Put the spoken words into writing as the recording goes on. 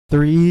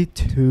3,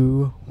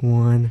 2,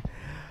 1.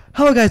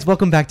 Hello, guys.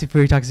 Welcome back to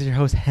Footy Talks. This is your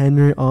host,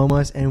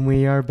 HenryOlmos, and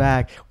we are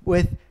back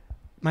with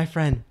my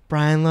friend,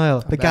 Brayan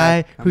Loyal, the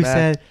guy who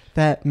said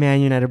that Man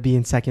United would be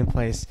in second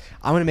place.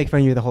 I'm going to make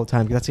fun of you the whole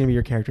time because that's going to be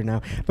your character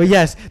now. But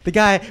yes, the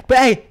guy. But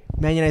hey,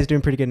 Man United is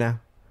doing pretty good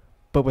now.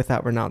 But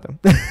without Ronaldo.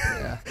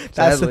 Yeah,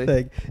 that's the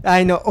thing.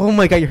 I know. Oh,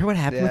 my God. You heard what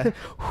happened with him?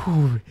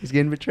 Whew. He's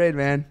getting betrayed,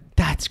 man.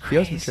 That's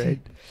crazy. Feels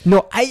betrayed.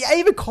 No, I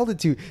even called it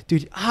to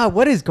dude.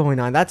 What is going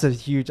on? That's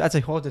a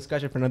whole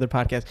discussion for another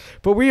podcast.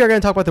 But we are going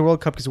to talk about the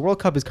World Cup because the World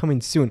Cup is coming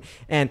soon.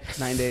 And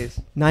 9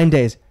 days. 9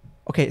 days.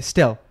 Okay,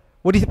 still.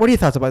 What are your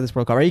thoughts about this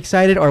World Cup? Are you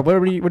excited or what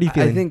are you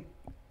feeling? I think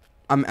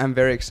I'm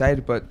very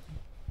excited, but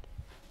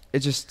I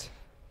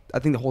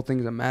think the whole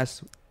thing is a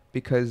mess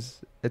because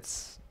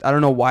I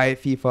don't know why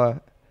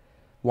FIFA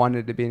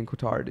wanted to be in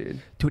Qatar,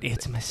 dude. Dude,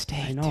 it's a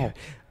mistake. I know. Dude.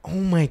 Oh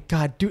my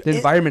God, dude. The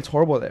environment's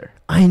horrible there.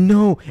 I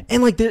know.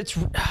 And like there's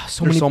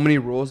so many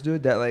rules,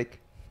 dude, that like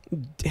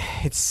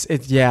it's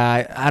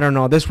yeah, I don't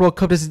know. This World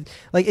Cup is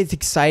like it's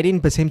exciting,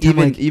 but same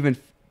time even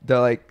the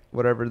like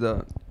whatever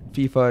the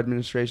FIFA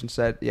administration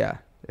said, yeah,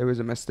 it was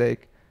a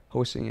mistake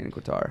hosting it in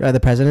Qatar. The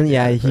president, he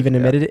even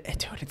admitted it.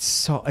 Dude,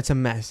 it's a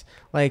mess.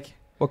 Like,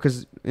 well,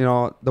 because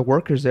the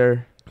workers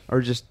there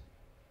are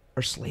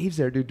slaves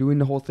there, dude, doing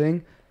the whole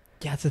thing.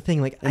 Yeah, it's the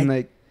thing. Like,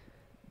 and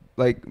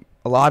like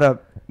a lot of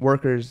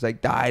workers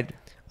like died.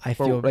 I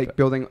feel like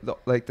building the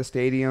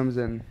stadiums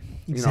and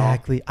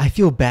exactly. I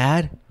feel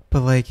bad,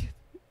 but like,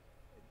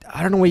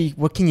 I don't know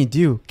what can you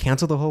do?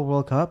 Cancel the whole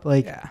World Cup?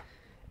 Like, yeah.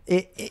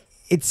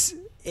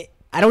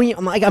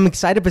 I'm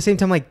excited, but same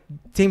time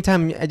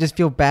I just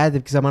feel bad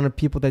because I'm on the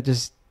people that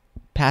just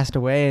passed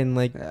away and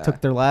took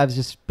their lives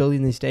just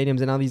building these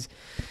stadiums and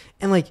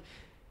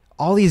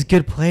all these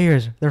good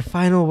players, their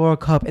final World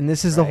Cup, and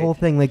this is the whole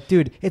thing. Like,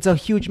 dude, it's a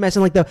huge mess.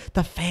 And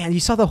the fans,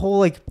 you saw the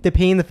whole the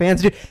paying the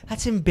fans, dude.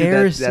 That's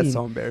embarrassing. Dude, that's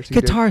so embarrassing.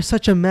 Qatar is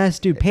such a mess,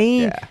 dude.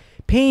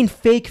 Paying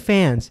fake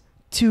fans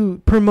to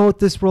promote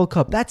this World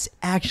Cup. That's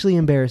actually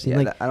embarrassing.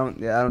 Yeah, I don't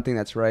think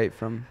that's right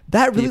from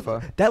that. FIFA.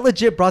 Really, that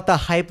legit brought the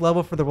hype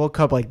level for the World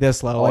Cup like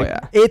this low.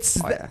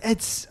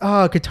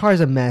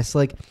 Qatar's a mess.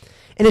 Like,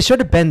 and it should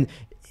have been.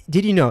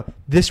 Did you know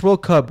this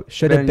World Cup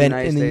should have been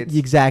in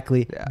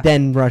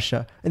then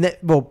Russia, and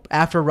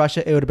after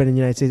Russia it would have been in the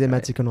United States and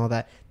Mexico and all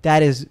that.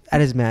 That is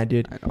mad,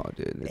 dude. I know,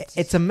 dude.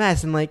 It's a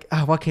mess, and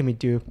what can we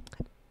do?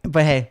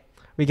 But hey,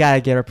 we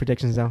gotta get our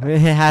predictions though. It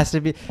has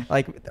to be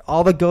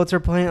all the goats are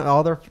playing,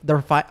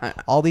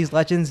 all these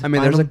legends. I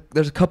mean,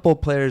 there's a couple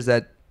of players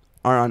that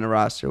aren't on the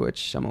roster,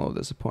 which I'm a little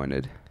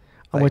disappointed.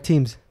 On what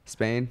teams?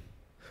 Spain.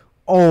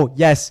 Oh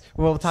yes,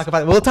 we'll talk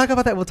about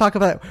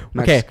that.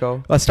 Mexico.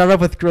 Okay, let's start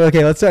off with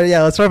Let's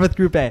start with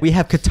Group A. We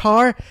have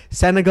Qatar,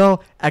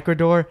 Senegal,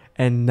 Ecuador,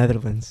 and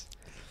Netherlands.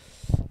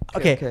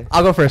 Okay.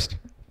 I'll go first.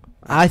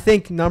 I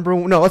think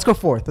let's go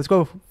fourth. Let's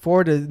go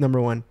forward to number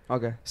 1.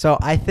 Okay. So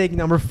I think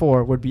number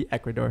 4 would be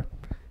Ecuador.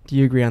 Do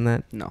you agree on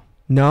that? No.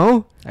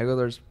 No?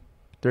 Ecuador's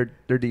they're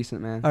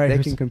decent, man. All right,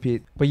 they can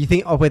compete. But you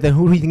think? Oh wait, then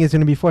who do you think is going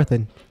to be fourth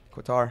then?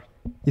 Qatar.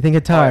 You think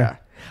Qatar? Oh, yeah.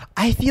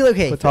 I feel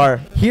okay. Qatar.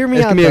 Hear me out.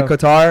 It's going to be a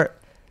Qatar.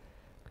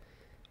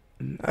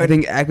 I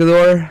think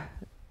Ecuador,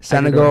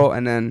 Senegal,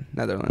 and then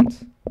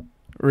Netherlands.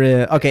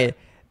 Really? Okay.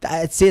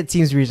 It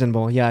seems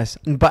reasonable, yes.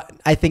 But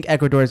I think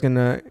Ecuador is going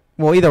to...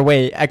 Well, either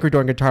way,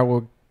 Ecuador and Qatar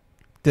will...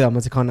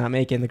 not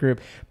make it in the group.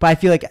 But I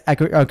feel like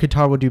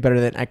Qatar will do better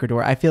than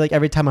Ecuador. I feel like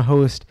every time a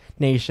host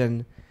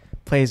nation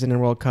plays in a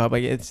World Cup,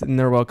 it's in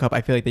their World Cup,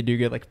 I feel like they do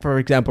good. Like, for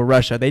example,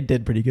 Russia, they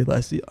did pretty good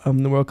last year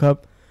in the World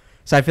Cup.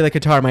 So I feel like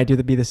Qatar might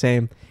be the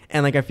same.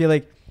 And I feel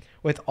like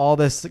with all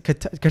this,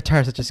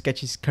 Qatar is such a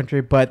sketchy country,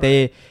 but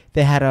they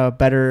had a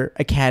better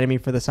academy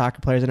for the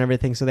soccer players and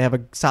everything, so they have a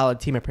solid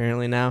team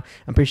apparently now.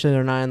 I'm pretty sure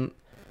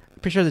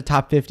they're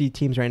top 50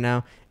 teams right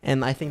now,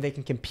 and I think they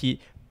can compete.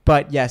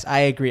 But yes, I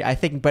agree.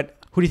 But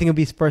who do you think will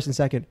be first and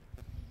second?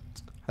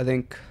 I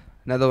think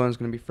Netherlands is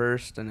going to be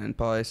first, and then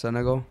probably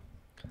Senegal.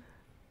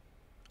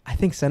 I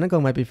think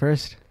Senegal might be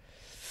first.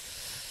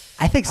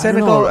 I think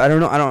Senegal. I don't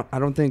know. I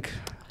don't think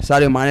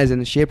Sadio Mane is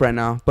in shape right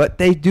now, but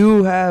they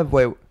do have.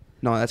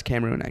 No, that's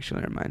Cameroon,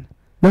 actually. Never mind.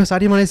 No,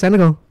 Sadio Mane is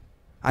Senegal.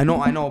 I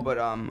know, but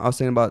I was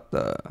thinking about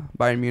the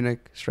Bayern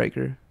Munich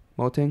striker,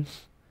 Moting.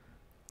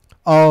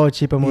 Oh,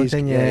 Chipa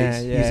Moting,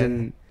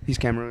 yeah. He's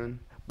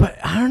Cameroon.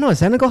 But I don't know.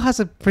 Senegal has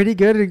a pretty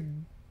good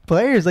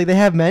players. They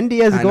have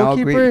Mendy as a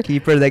goalkeeper. Great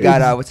keeper. They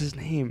got what's his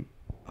name?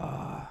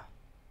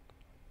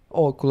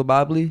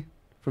 Koulibaly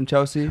from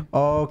Chelsea.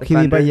 Oh,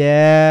 Koulibaly,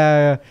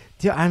 yeah.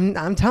 Dude,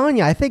 I'm telling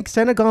you, I think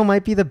Senegal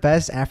might be the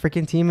best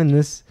African team in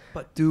this.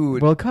 But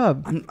dude, World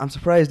Cup. I'm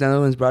surprised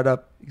Netherlands brought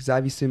up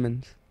Xavi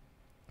Simons.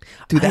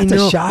 Dude, that's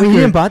a shocker. They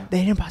didn't brought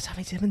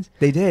Xavi Simons.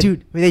 They did,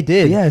 dude. They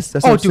did. Yes,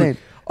 that's what I'm saying.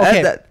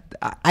 Okay,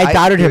 I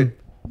doubted him.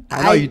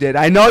 I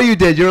know you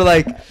did. You're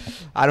like,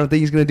 I don't think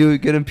he's gonna do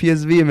good in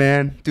PSV,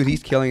 man. Dude,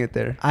 he's killing it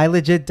there. I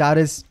legit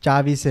doubted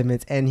Xavi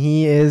Simons, and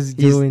he is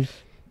doing.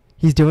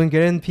 He's doing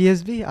good in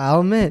PSV,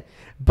 I'll admit.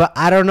 But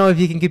I don't know if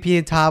he can compete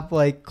in top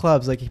like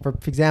clubs. Like for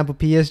example,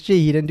 PSG,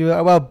 he didn't do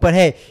it well. But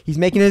hey, he's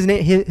making his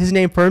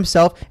name for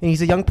himself, and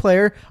he's a young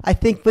player. I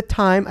think with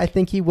time, I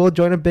think he will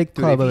join a big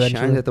club If he eventually.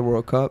 shines at the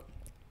World Cup,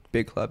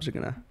 big clubs are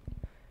gonna.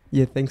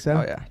 You think so?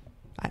 Oh yeah.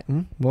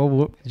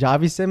 Well,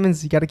 Javi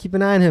Simmons, you got to keep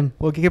an eye on him.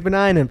 We'll keep an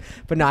eye on him.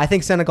 But no, I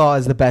think Senegal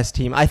is the best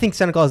team. I think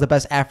Senegal is the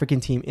best African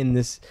team in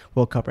this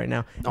World Cup right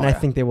now. And I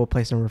think they will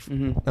place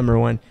number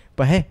one.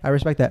 But hey, I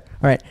respect that.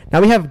 All right,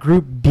 now we have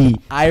Group B.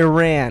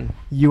 Iran,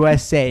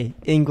 USA,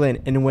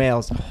 England, and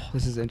Wales. Oh,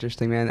 this is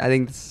interesting, man. I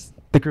think this is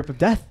the group of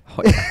death.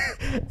 Oh,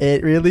 yeah.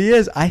 It really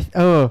is.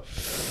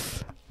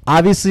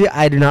 Obviously,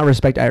 I do not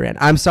respect Iran.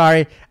 I'm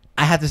sorry.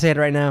 I have to say it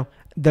right now.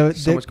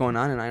 So much going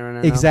on in Iran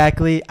right now.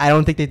 Exactly. I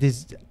don't think that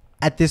this...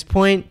 At this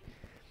point,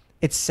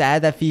 it's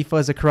sad that FIFA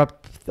is a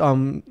corrupt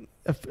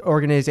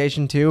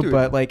organization too. Dude,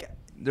 but like,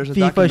 there's a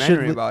FIFA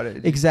documentary about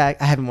it.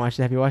 Exactly. I haven't watched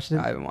it. Have you watched it?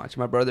 I haven't watched it.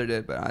 My brother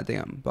did, but I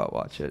think I'm about to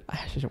watch it.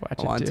 I should watch it.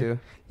 I want to.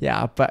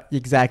 Yeah, but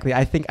exactly.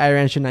 I think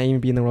Iran should not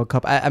even be in the World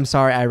Cup. I'm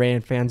sorry, Iran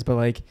fans, but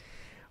like,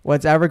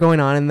 what's ever going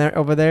on in there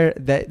over there,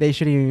 that they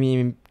shouldn't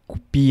even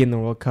be in the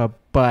World Cup.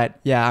 But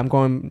yeah, I'm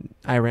going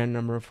Iran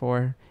number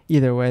 4.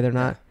 Either way, they're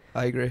not.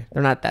 I agree.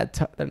 They're not that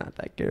tough. They're not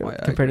that good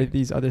compared to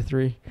these other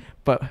 3.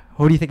 But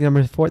who do you think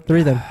number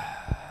 3 then?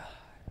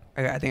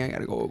 I think I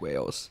gotta go with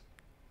Wales.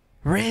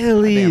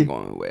 Really? I think I'm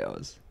going with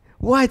Wales.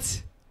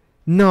 What?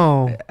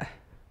 No.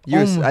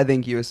 Yeah. I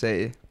think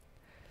USA.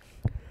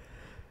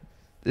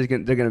 They're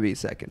gonna be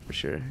second for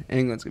sure.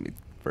 England's gonna be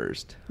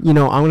first. You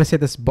know, I'm gonna say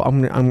this. But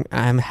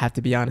I'm have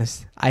to be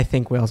honest. I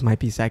think Wales might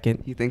be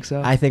second. You think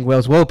so? I think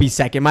Wales will be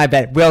second. My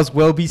bad. Wales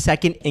will be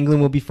second.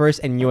 England will be first,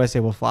 and USA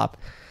will flop.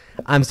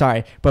 I'm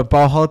sorry, but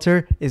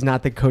Ballhalter is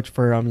not the coach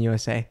for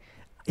USA.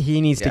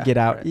 He needs to get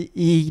out. Right.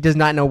 He does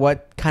not know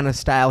what kind of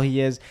style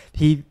he is.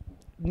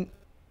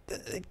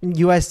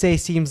 USA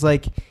seems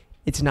like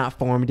it's not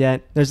formed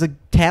yet. There's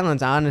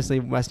talents, honestly.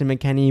 Weston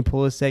McKennie,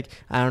 Pulisic.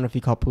 I don't know if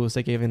you call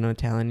Pulisic even a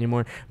talent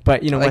anymore.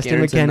 But, you know, like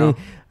Weston McKennie.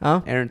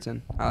 Oh?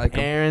 Aronson. I like him.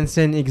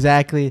 Aronson,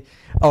 exactly.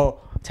 Oh,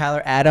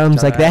 Tyler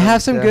Adams. They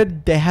have some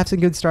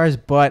good stars,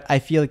 but I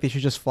feel like they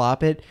should just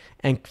flop it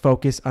and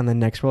focus on the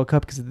next World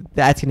Cup, because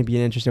that's going to be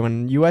an interesting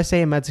one.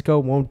 USA and Mexico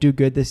won't do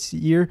good this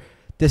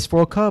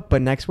World Cup,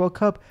 but next World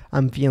Cup,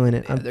 I'm feeling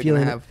it. They're going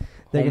to have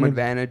home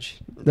advantage.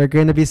 They're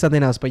going to be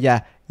something else. But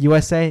yeah,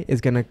 USA is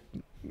going to...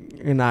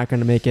 You're not going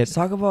to make it. Let's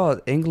talk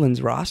about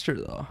England's roster,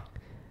 though.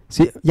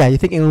 See, yeah, you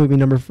think England would be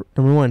number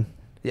 1?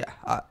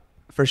 Yeah,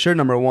 for sure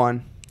number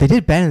 1. They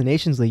did bad in the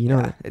Nations League, you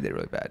know that. They did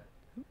really bad.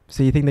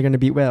 So you think they're going to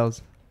beat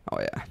Wales? Oh,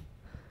 yeah.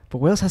 But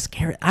Wales has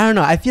Gareth. I don't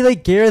know. I feel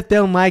like Gareth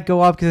Bale might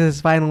go up because of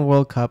his final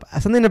World Cup.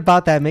 Something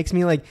about that makes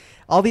me like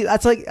all these.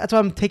 That's what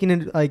I'm taking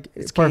in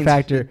it's for a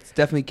factor. It's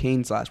definitely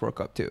Kane's last World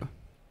Cup too.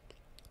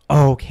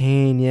 Oh,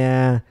 Kane,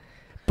 yeah.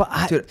 But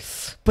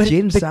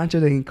Jadon Sancho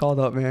didn't called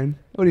up, man.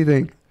 What do you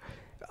think?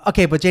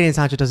 Okay, but Jadon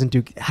Sancho doesn't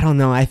do. I don't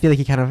know. I feel like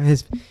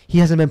he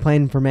hasn't been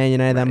playing for Man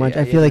United that much.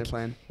 Yeah, I feel like.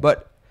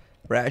 But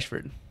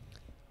Rashford.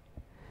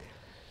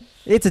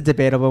 It's a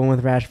debatable one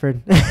with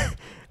Rashford.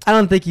 I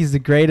don't think he's the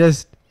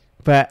greatest,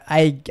 but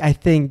I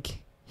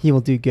think he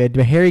will do good.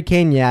 But Harry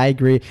Kane, yeah, I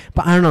agree.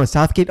 But I don't know.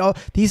 Southgate,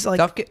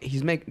 Southgate,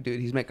 he's making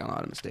a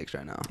lot of mistakes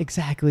right now.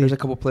 Exactly. There's a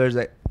couple players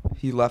that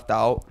he left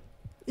out.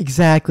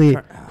 Exactly.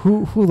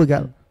 Who look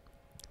up?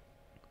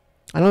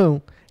 I don't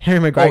know. Harry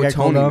Maguire got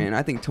called up. Man.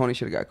 I think Tony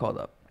should have got called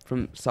up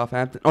from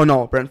Southampton. Oh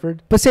no,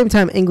 Brentford. But same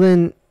time,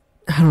 England,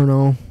 I don't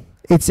know.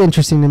 It's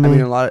interesting to me. I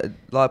mean, a lot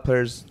of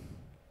players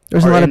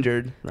are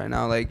injured right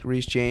now, like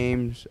Reece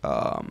James,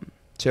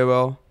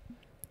 Chilwell.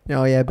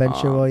 Oh yeah, Ben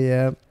Chilwell.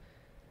 Yeah.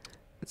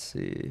 Let's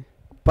see.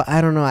 But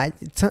I don't know.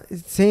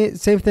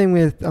 Same thing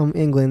with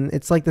England.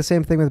 It's like the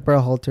same thing with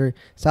Berhalter.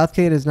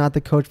 Southgate is not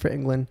the coach for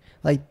England.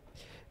 Like,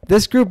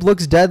 this group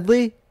looks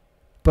deadly,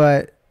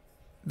 but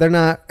they're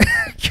not.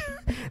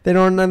 They're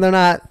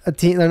not a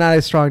team. They're not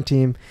a strong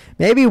team.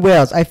 Maybe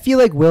Wales. I feel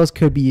like Wales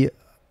could be.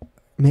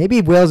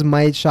 Maybe Wales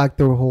might shock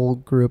the whole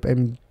group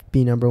and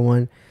be number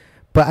 1.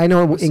 But I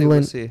know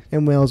England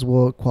and Wales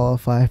will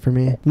qualify for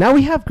me. Now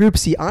we have Group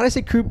C.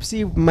 Honestly, Group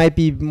C might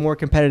be more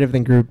competitive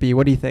than Group B.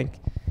 What do you think?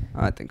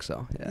 I think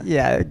so, yeah.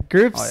 Yeah,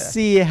 Group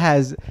C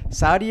has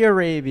Saudi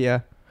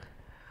Arabia,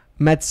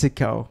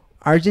 Mexico,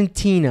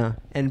 Argentina,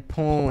 and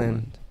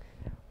Poland.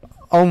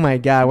 Oh, my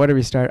God. What do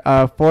we start?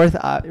 Fourth,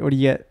 what do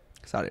you get?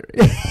 Saudi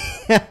Arabia.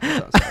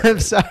 I'm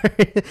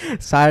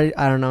sorry.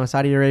 I don't know.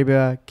 Saudi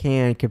Arabia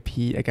can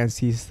compete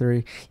against these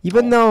 3.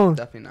 Even though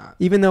definitely not.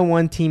 Even though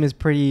one team is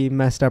pretty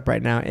messed up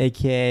right now,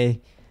 aka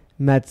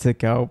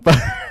Mexico. But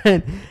yeah.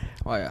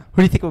 Who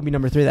do you think will be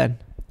number 3 then?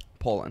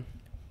 Poland.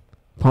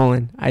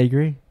 I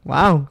agree.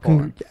 Wow.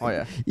 Poland. Oh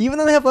yeah. Even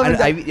though they have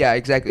Lewandowski. Yeah,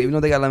 exactly. Even though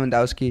they got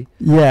Lewandowski.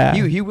 Yeah.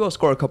 He will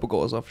score a couple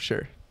goals though for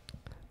sure.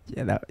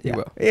 Yeah, he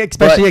will.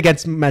 Especially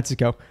against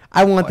Mexico.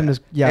 I want them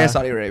to. Yeah. And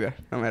Saudi Arabia.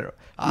 No matter.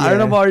 I don't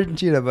know about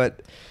Argentina,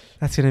 but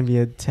that's gonna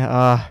be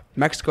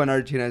Mexico and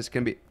Argentina is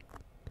gonna be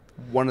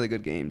one of the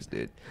good games,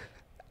 dude.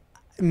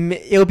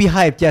 It'll be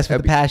hyped, yes, with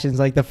It'll the passions,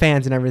 like the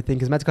fans and everything,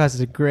 because Mexico has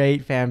a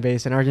great fan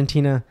base, and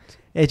Argentina,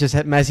 it just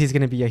Messi's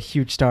going to be a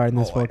huge star in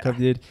this World Cup,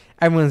 dude.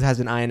 Everyone has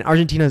an eye on it.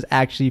 Argentina's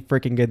actually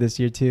freaking good this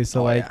year, too,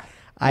 so, I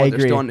agree. They're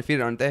still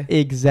undefeated, aren't they?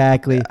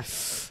 Exactly.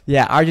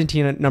 Yeah,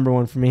 Argentina, number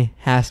 1 for me,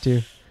 has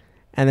to.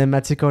 And then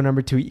Mexico,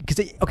 number 2.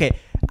 Because, okay,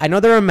 I know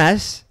they're a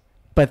mess,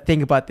 but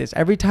think about this.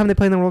 Every time they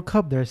play in the World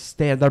Cup,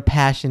 their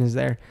passion is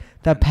there.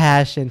 The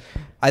passion.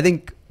 I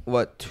think,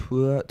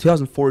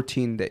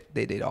 2014,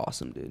 they did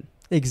awesome, dude.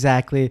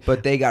 Exactly.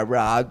 But they got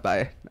robbed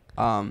by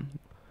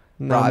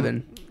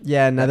Robin.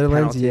 Yeah,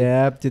 Netherlands.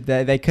 Yeah,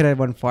 they could have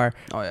went far.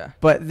 Oh yeah.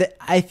 But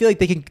I feel like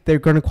they're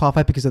going to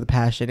qualify because of the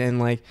passion, and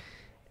like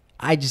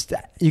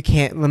you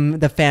can't.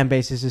 The fan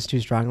base is just too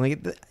strong.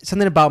 Like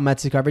something about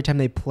Mexico. Every time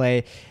they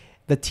play,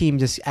 the team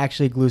just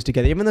actually glues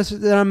together. Even though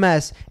they're a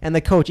mess, and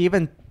the coach,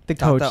 even the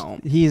coach,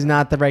 he's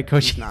not the right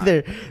coach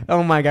either.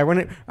 Oh my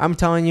god, I'm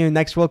telling you,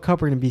 next World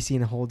Cup we're gonna be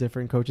seeing a whole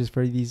different coaches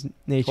for these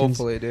nations.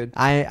 Hopefully, dude.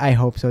 I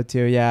hope so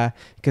too. Yeah,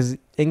 because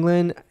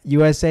England,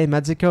 USA,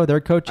 Mexico, their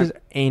coaches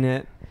ain't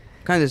it.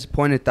 Kind of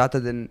disappointed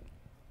Tata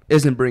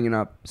isn't bringing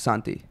up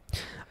Santi.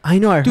 I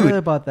know. I heard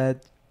about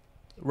that.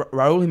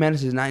 Raul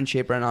Jimenez is not in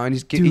shape right now, and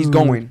he's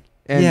going.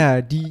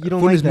 And you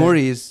don't like that.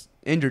 Mori is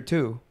injured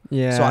too.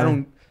 Yeah. So I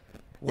don't.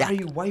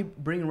 Why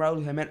bring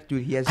Raul Jimenez?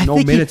 Dude, he has no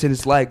minutes in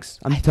his legs.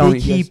 I'm telling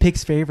you. He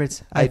picks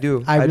favorites. I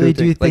do. I really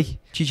do think. Like,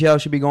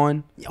 Chichel should be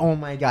going. Oh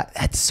my god,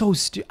 that's so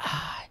stupid.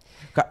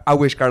 I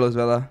wish Carlos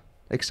Vela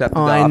accepted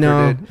the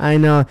offer, dude. I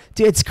know.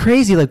 Dude, it's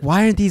crazy. Like,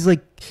 why aren't these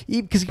like...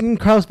 Because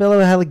Carlos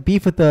Vela had like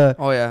beef with the...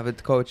 Oh yeah, with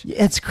the coach.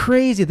 It's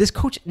crazy. This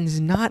coach is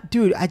not...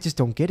 Dude, I just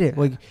don't get it.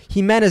 Like,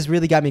 Jimenez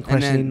really got me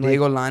questioning. And then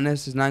Diego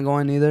Lainez is not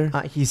going either.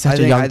 He's such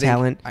a young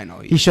talent. I know.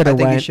 He should have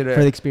went for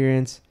the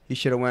experience. He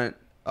should have went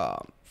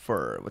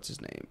for, what's his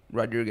name?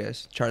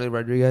 Charlie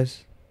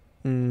Rodriguez.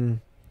 I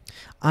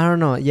don't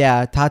know.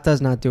 Yeah,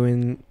 Tata's not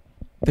doing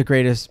the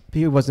greatest...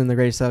 He wasn't the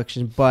greatest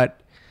selection, but...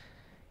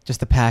 Just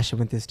the passion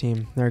with this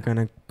team. They're going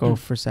to go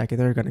for second.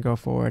 They're going to go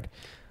forward.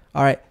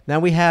 All right. Now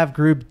we have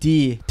Group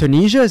D.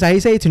 Tunisia? Is that how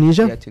you say it?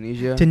 Tunisia? Yeah,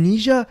 Tunisia.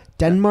 Tunisia,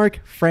 Denmark,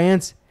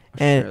 France,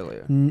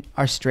 and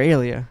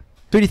Australia.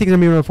 Who do you think is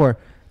going to be number 4?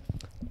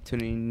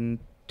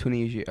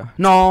 Tunisia.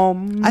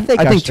 No. I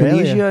think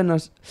Tunisia.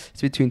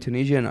 It's between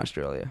Tunisia and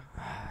Australia.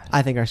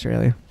 I think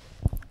Australia.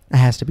 It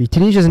has to be.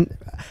 Tunisia.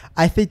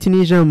 I think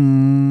Tunisia...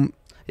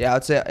 Yeah,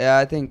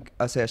 I think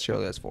I'll say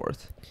Australia's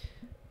 4th.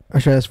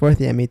 Australia's 4th?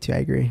 Yeah, me too. I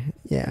agree.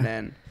 Yeah. And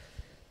then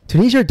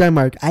Tunisia or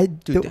Denmark?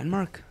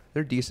 Denmark.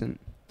 They're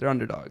decent. They're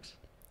underdogs.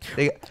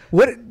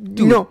 Dude,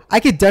 no, I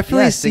could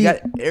definitely see. They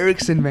got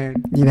Eriksson,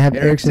 man. You have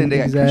Eriksson. They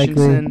got exactly.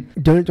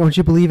 Christensen. Don't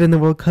you believe in the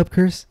World Cup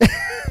curse?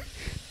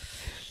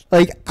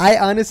 Like, I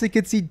honestly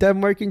could see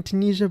Denmark and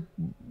Tunisia,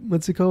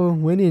 Mexico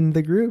winning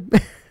the group.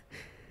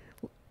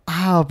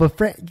 But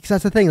France,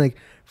 that's the thing. Like,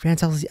 France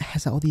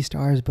has all these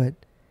stars, but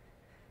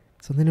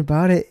something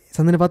about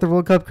the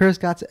World Cup curse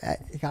got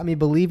me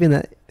believing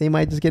that they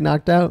might just get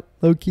knocked out,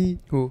 low key.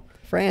 Who?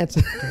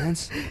 France.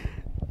 France.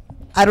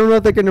 I don't know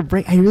if they're gonna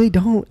break. I really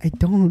don't. It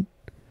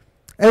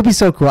would be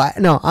so cool.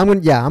 I'm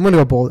gonna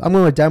go bold. I'm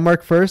going with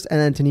Denmark first, and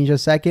then Tunisia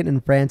second,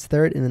 and France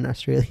third, and then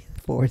Australia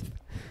 4th.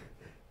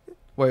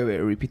 Wait,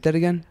 repeat that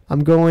again.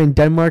 I'm going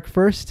Denmark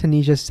first,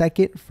 Tunisia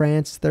second,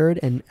 France third,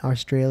 and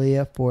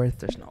Australia 4th.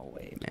 There's no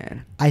way,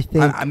 man. I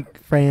think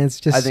France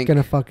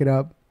gonna fuck it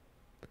up.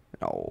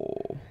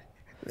 No.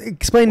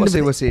 Explain to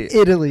me. We'll see.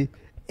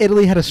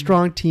 Italy had a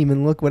strong team,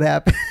 and look what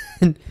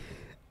happened.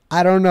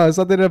 I don't know.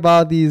 Something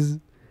about these.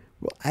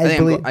 I'm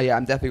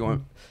definitely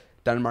going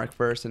Denmark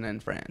first, and then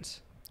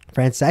France.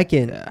 France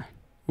second. Yeah.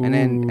 And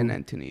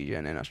then Tunisia,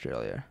 and then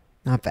Australia.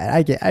 Not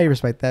bad. I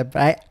respect that,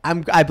 but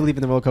I believe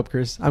in the World Cup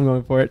curse. I'm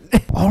going for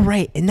it. All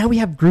right, and now we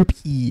have Group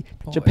E: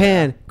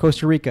 Japan,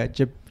 Costa Rica,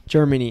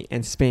 Germany,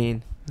 and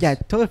Spain. Yeah,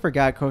 totally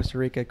forgot Costa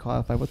Rica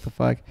qualified. What the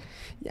fuck?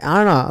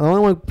 I don't know. The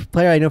only one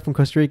player I know from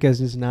Costa Rica is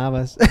just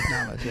Navas.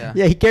 Navas, yeah.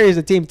 Yeah, he carries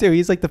the team too.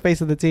 He's like the face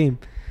of the team.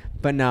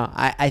 But no,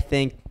 I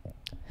think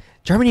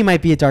Germany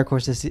might be a dark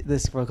horse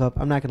this World Cup.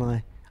 I'm not gonna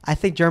lie. I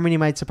think Germany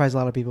might surprise a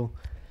lot of people.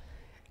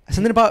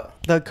 Something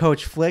about the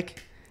coach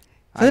Flick.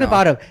 Something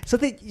about him.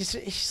 Something. He's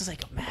just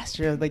like a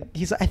master. Like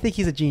I think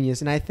he's a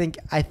genius, and I think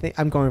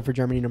I'm going for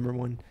Germany number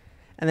 1,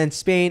 and then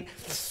Spain.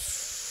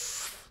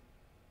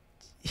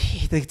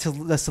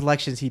 The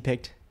selections he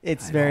picked.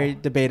 It's very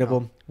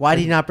debatable. Why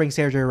did he not bring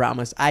Sergio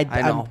Ramos? I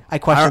know. I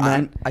question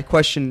that. I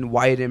question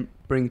why he didn't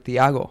bring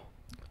Thiago.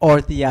 Or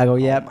Thiago,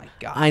 yeah. Oh my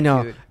god. I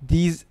know. Dude.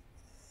 These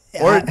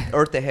or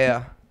De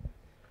Gea.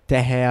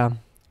 De Gea.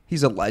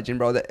 He's a legend,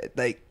 bro.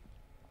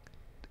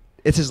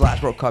 It's his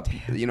last World Cup,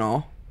 you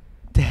know.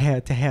 De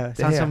Gea.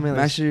 Sounds familiar.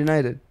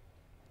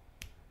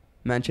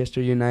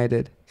 Manchester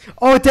United.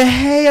 Oh, De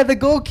Gea, the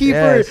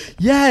goalkeeper.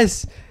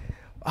 Yes.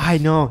 I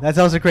know. That's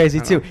also crazy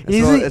too.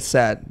 It's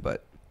sad,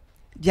 but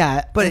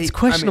yeah, but it's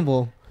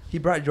questionable. He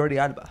brought Jordi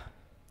Alba.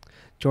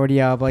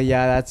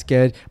 Yeah, that's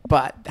good.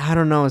 But I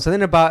don't know.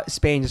 Something about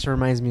Spain just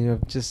reminds me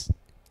of just.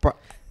 But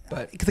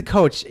the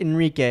coach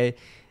Enrique,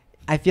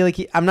 I feel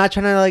like I'm not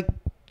trying to like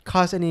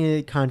cause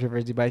any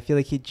controversy, but I feel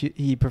like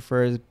he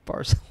prefers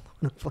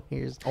Barcelona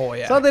players. Oh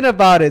yeah. Something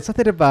about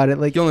it.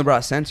 Like He only brought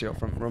Asensio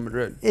from Real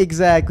Madrid.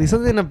 exactly.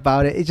 Something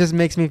about it. It just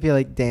makes me feel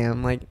like,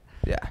 damn. Like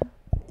Yeah.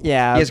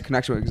 yeah. He has a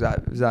connection with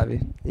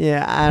Xavi.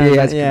 Yeah. I don't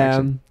know. has a Yeah.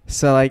 connection.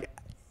 So like,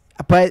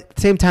 but at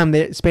the same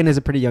time, Spain is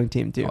a pretty young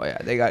team too. Oh yeah,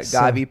 they got So-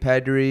 Gavi,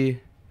 Pedri.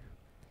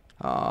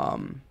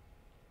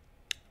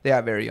 They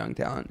have very young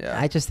talent. Yeah.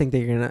 I just think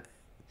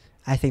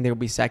I think they'll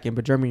be second,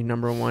 but Germany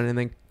number one, and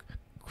then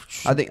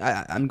I think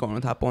I'm going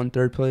with Japón,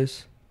 third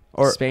place.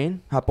 Or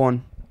Spain,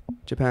 Japón,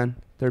 Japan,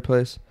 third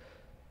place.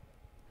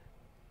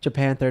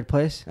 Japan third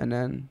place, And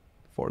then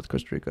fourth,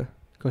 Costa Rica.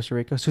 Costa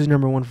Rica. So who's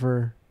number one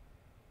for?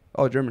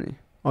 Oh, Germany.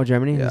 Oh,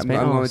 Germany. Yeah, and Spain?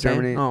 I'm going Oh, with same?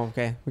 Germany. Oh,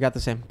 okay. We got the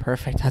same.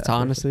 Perfect. That's Yeah,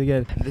 honestly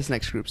good. This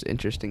next group's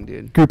interesting,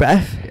 dude. Group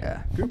F.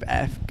 Yeah. Group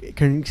F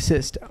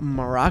consists of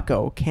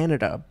Morocco,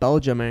 Canada,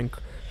 Belgium, and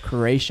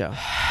Croatia.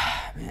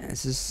 Man,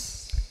 this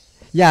is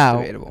Yeah.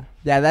 debatable.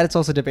 Yeah, that's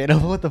also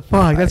debatable. What the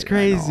fuck? That's I know.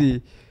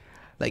 crazy.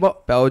 Like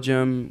Well-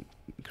 Belgium,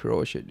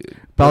 Croatia, dude.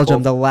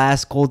 Belgium, They're the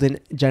last golden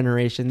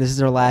generation. This is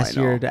their last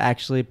I year know. to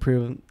actually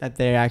prove that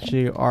they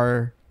actually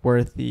are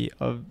worthy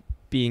of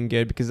being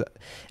good, because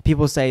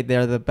people say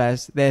they're the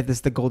best. They have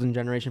the golden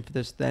generation for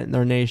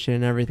their nation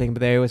and everything, but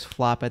they always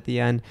flop at the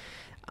end.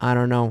 I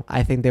don't know.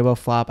 I think they will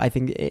flop. I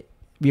think they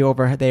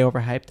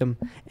overhyped them,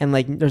 and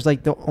like there's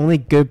like the only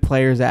good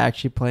players that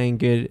actually playing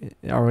good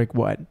are like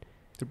what?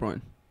 De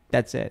Bruyne.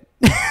 That's it.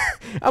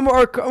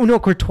 No,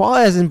 Courtois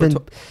hasn't been.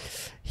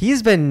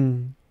 He's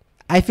been.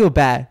 I feel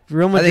bad.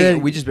 Real I Madrid.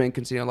 think we just been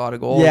conceding a lot of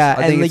goals. Yeah,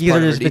 I and think like it's you guys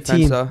part are of just our defense,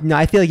 fatigued. though. No,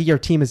 I feel like your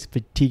team is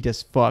fatigued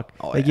as fuck.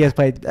 Oh, like yeah. you guys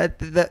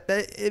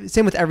played.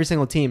 Same with every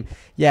single team.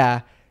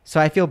 Yeah. So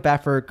I feel bad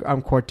for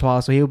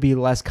Courtois. So he'll be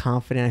less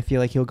confident. I feel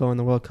like he'll go in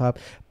the World Cup.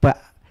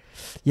 But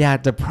yeah,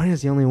 De Bruyne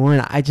is the only one.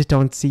 I just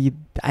don't see.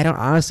 I don't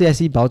honestly. I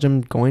see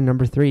Belgium going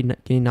number 3,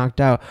 getting knocked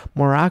out.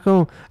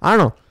 Morocco. I don't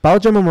know.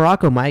 Belgium and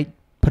Morocco might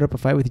put up a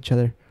fight with each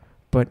other,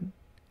 but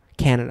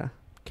Canada.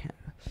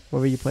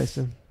 Where will you place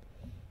them?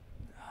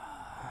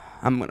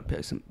 I'm gonna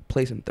place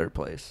him third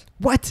place.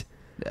 What?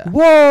 Yeah.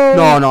 Whoa.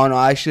 No.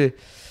 Actually,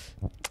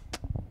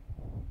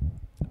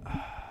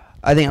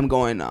 I think I'm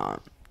going.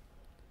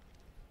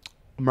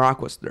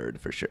 Morocco's third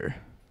for sure.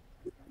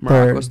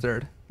 Morocco's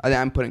third. I think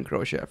I'm putting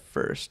Croatia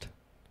first,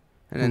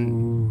 and then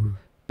Ooh.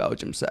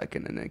 Belgium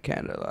second, and then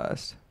Canada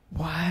last.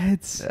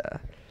 What? Yeah.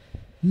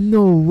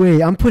 No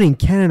way. I'm putting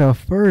Canada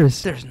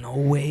first. There's no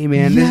way,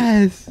 man.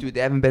 Yes. Dude,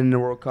 they haven't been in the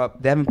World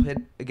Cup. They haven't played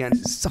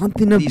against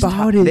Something these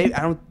about top,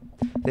 it.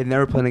 They've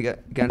never played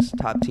against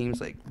top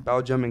teams like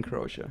Belgium and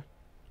Croatia.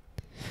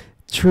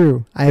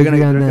 True. I They're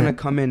agree on gonna that.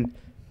 come in.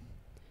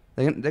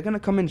 They're gonna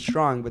come in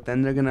strong, but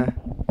then they're gonna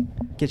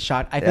Get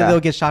shot. I think Yeah. they'll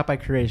get shot by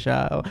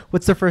Croatia.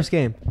 What's their first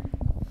game?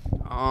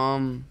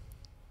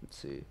 let's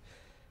see.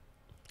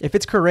 If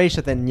it's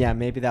Croatia, then yeah,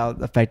 maybe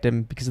that'll affect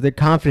them because they're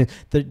confident.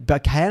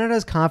 But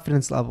Canada's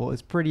confidence level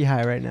is pretty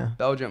high right now.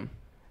 Belgium.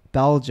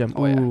 Belgium.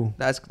 Oh Ooh.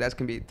 yeah, that's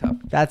gonna be tough.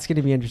 That's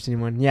gonna be an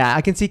interesting one. Yeah,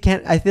 I can see.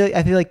 I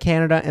feel like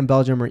Canada and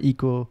Belgium are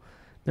equal.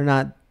 They're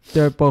not.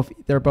 They're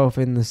both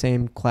in the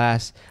same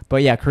class.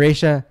 But yeah,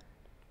 Croatia.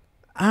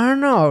 I don't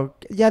know.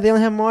 Yeah, they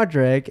only have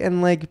Modric,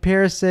 and like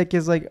Perisic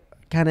is like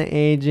kind of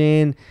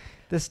aging.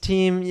 This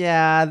team,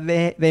 yeah,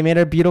 they made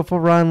a beautiful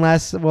run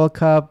last World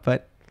Cup,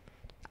 but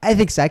I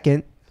think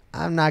second.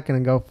 I'm not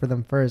gonna go for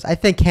them first. I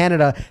think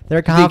Canada,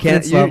 their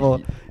confidence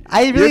level.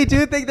 I really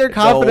do think their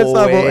confidence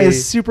level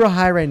is super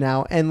high right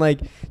now. And like,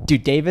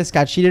 dude, Davis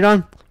got cheated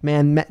on.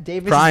 Man,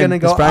 Davis is gonna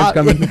go. His prime's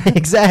coming.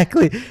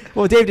 Exactly.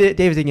 Well, Davis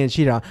didn't get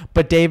cheated on,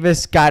 but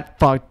Davis got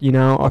fucked.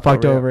 Or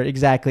fucked over.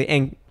 Exactly.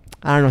 And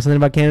I don't know something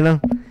about Canada.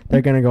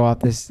 They're gonna go off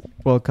this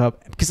World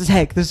Cup because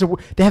heck,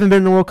 they haven't been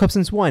in the World Cup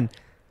since when?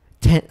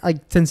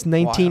 Since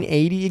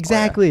 1980.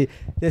 Exactly. Oh,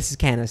 yeah. This is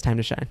Canada's time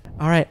to shine.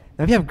 All right.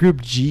 Now we have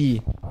Group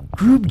G.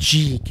 Group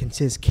G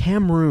consists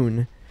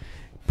Cameroon,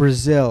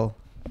 Brazil.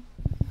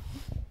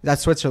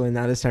 That's Switzerland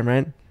now this time,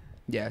 right?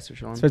 Yeah,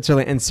 Switzerland.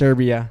 Switzerland and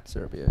Serbia.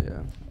 Serbia,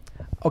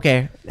 yeah.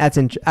 Okay, that's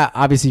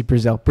obviously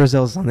Brazil.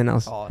 Brazil is something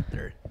else. Oh,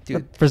 third.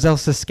 Dude,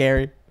 Brazil's so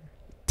scary.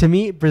 To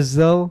me,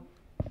 Brazil.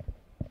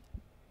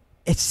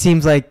 It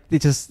seems like it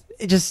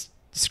just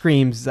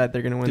screams that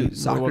they're gonna win. dude,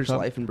 the World soccer's Cup.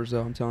 life in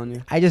Brazil, I'm telling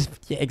you.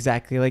 Yeah,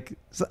 exactly. Like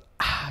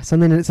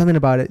something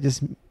about it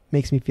just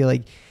makes me feel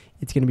like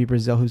it's gonna be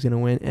Brazil who's gonna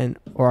win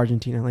or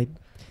Argentina. Like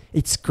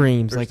it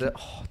screams Brazil, like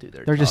oh, dude,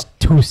 they're tough. just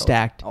too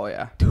stacked. Oh,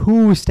 yeah.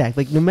 Too stacked.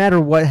 Like no matter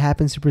what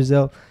happens to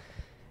Brazil,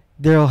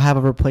 they'll have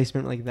a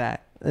replacement like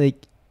that.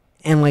 Like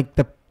and like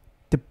the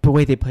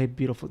way they play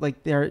beautiful. Like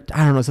I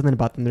don't know, something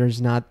about them. They're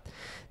not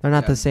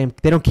Yeah. the same.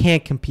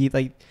 Can't compete.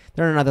 Like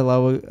they're on another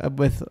level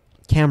with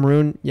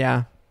Cameroon.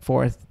 Yeah,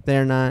 fourth.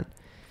 They're not.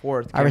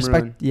 Fourth, I respect.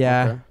 Cameroon.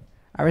 Yeah, Okay.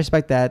 I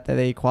respect that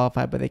they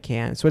qualify, but they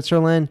can't.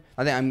 Switzerland.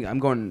 I think I'm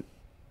going.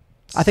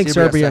 I think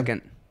Serbia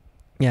second.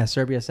 Yeah,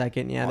 Serbia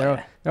second. Yeah, Oh, they're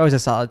yeah. always a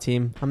solid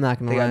team. I'm not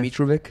gonna They lie. got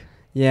Mitrovic.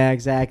 Yeah,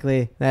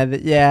 exactly.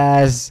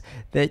 Yes.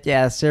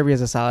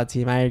 Serbia's a solid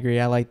team. I agree.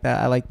 I like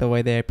that. I like the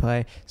way they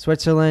play.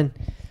 Switzerland.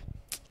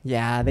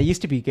 Yeah, they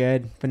used to be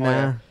good, but Oh, nah.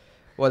 yeah.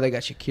 Well, they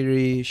got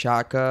Shaqiri,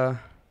 Shaka.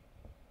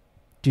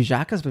 Dude,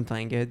 Xhaka's been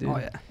playing good, dude. Oh,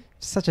 yeah.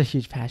 Such a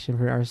huge passion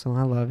for Arsenal.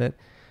 I love it.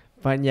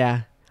 But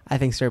yeah, I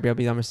think Serbia will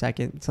be number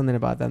second. Something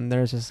about them.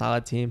 They're just a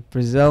solid team.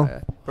 Brazil, Oh,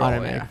 yeah. Bro,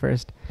 automatic yeah.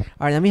 first. All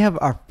right, then we have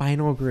our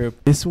final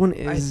group. This one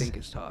is... I think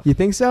it's tough. You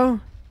think so?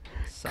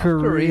 South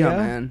Korea,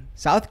 man.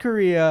 South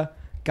Korea,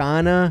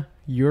 Ghana,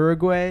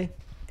 Uruguay,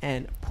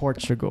 and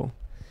Portugal.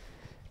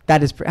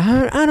 That is...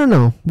 I don't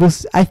know.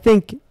 I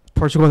think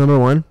Portugal number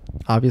one,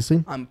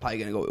 obviously. I'm probably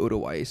going to go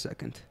Uruguay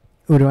second.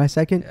 Uruguay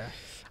second? Yeah.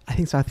 I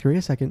think South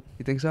Korea second.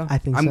 You think so? I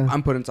think so.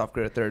 I'm putting South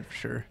Korea third for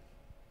sure.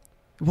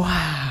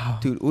 Wow.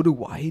 Dude,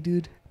 Uruguay,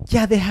 dude.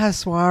 Yeah, they have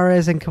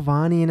Suarez and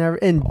Cavani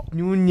and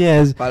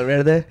Nunez.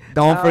 Valverde.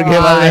 Don't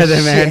forget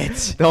Valverde, man.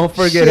 Don't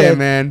forget him,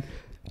 man.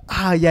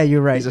 Ah, yeah,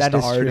 you're right. He's a That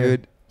is star, true.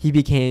 dude. He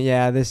became,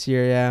 this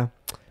year, yeah.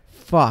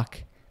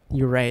 Fuck.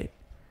 You're right.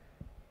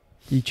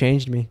 You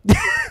changed me.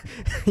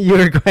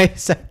 Uruguay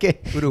second.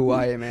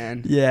 Uruguay,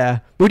 man. Yeah.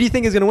 Who do you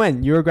think is going to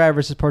win? Uruguay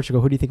versus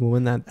Portugal. Who do you think will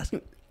win that?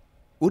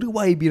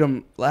 Uruguay beat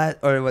them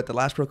the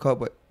last World Cup,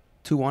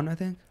 2-1, I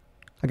think?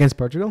 Against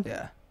Portugal?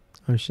 Yeah.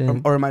 Oh, shit.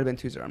 Or it might have been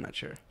 2-0, I'm not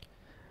sure.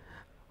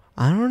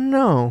 I don't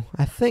know.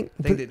 I think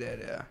they did,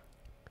 yeah.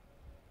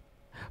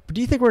 But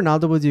do you think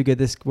Ronaldo will do good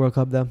this World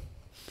Cup, though?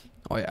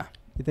 Oh, yeah.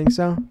 You think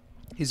so?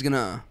 He's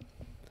gonna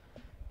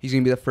be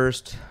the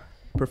first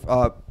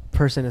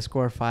person to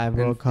score 5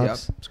 World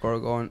Cups. Yeah, score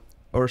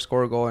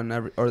a goal in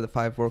the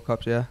 5 World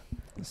Cups, yeah.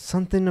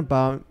 Something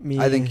about me.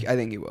 I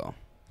think he will.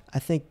 I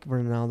think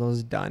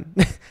Ronaldo's done.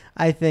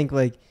 I think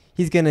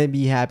he's gonna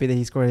be happy that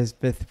he scored his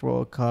 5th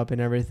World Cup and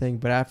everything,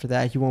 but after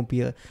that he won't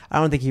be. I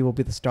don't think he will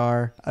be the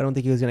star. I don't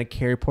think he was gonna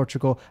carry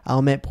Portugal. I'll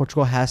admit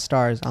Portugal has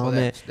stars. I'll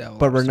admit,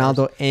 but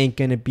Ronaldo ain't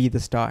gonna be the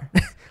star.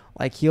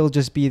 He'll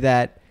just be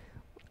that.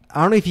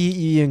 I don't know if you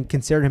even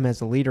consider him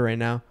as a leader right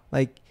now.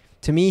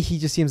 To me, he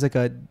just seems like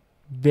a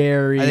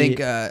very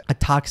a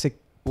toxic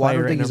player. Well, I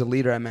don't think right he's now. a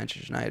leader at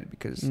Manchester United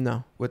because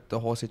with the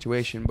whole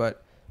situation,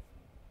 but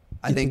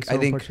I think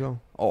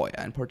Portugal? Oh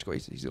yeah, in Portugal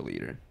he's a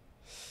leader.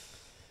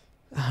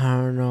 I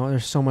don't know.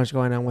 There's so much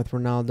going on with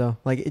Ronaldo.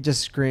 It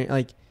just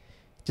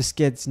just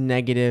gets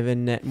negative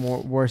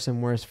and worse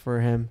and worse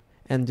for him.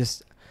 And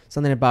just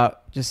something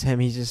about just him.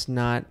 He's just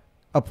not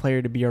a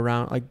player to be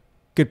around,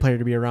 good player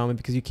to be around with,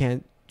 because you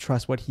can't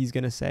trust what he's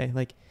gonna say.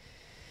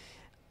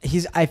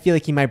 I feel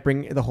like he might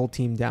bring the whole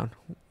team down,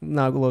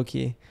 not low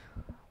key.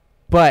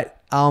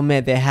 But I'll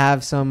admit they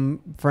have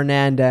some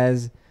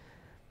Fernandez,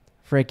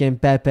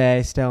 freaking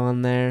Pepe still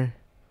in there.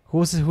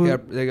 Who?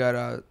 They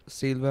got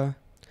Silva.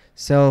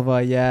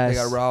 Silva, yes. They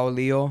got Raul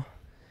Leo.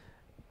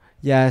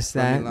 Yes,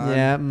 that. Milan.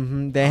 Yeah.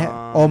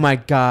 Mm-hmm. Oh my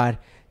God,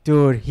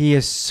 dude, he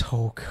is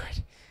so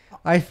good.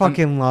 I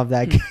fucking love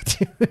that guy,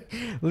 dude.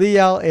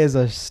 Leo is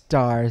a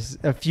star,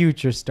 a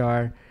future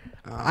star.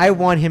 I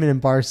want him in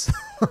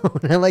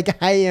Barcelona.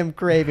 I am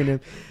craving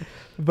him.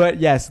 But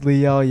yes,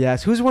 Leo,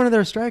 yes. Who's one of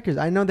their strikers?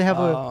 I know they have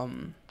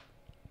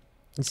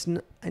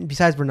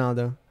besides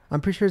Ronaldo. I'm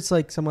pretty sure it's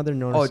some other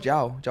known. Oh,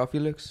 João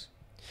Felix.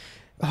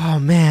 Oh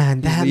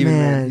man, He's leaving,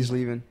 man. He's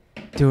leaving.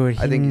 Dude,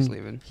 I think he's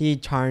leaving. He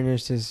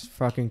tarnished his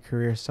fucking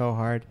career so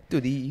hard.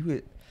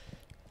 Dude,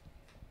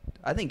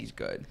 I think he's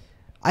good.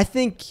 I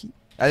think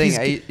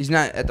he's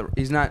not at the.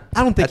 He's not.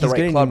 I don't think at the he's right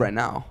good club right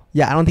now.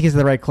 Yeah, I don't think he's at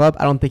the right club.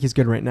 I don't think he's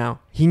good right now.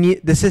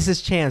 This is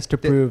his chance to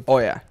prove. Oh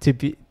yeah. To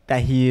be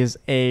that he is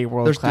a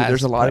world class.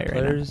 There's a lot of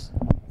player players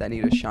that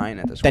need to shine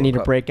at this. That need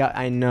to break out.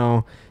 I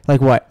know.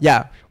 What?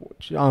 Yeah.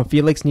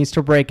 Felix needs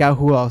to break out.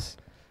 Who else?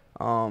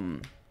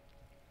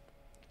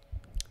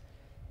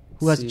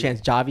 Who has a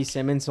chance? Javi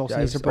Simmons also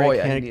needs to break. Oh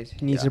yeah, he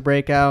needs to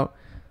break out.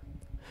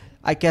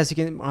 I guess you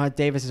can.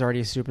 Davis is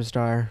already a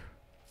superstar.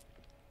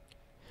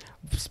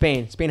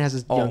 Spain has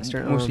his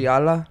youngster.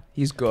 Musiala,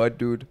 he's good,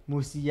 dude.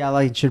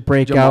 Musiala should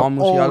break Jamal out.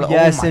 Musiala. Oh,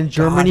 yes, my in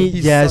Germany. God,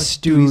 yes,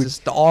 dude. He's a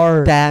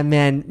star. That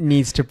man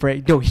needs to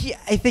break. No,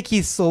 I think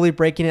he's slowly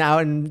breaking it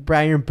out in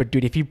Brayan. But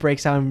dude, if he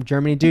breaks out in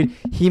Germany, dude,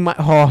 he might.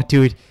 Oh,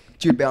 dude.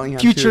 Jude Bellingham.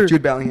 Future.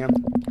 Jude Bellingham.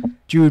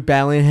 Jude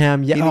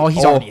Bellingham. Yeah.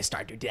 He's already a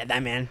star, dude. Yeah,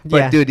 that man.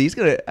 But dude, he's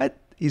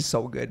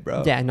so good,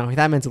 bro. Yeah, no,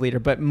 that man's a leader.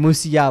 But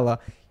Musiala,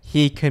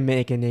 he could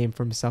make a name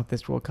for himself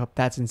this World Cup.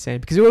 That's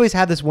insane. Because we always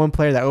have this one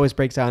player that always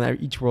breaks out in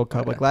each World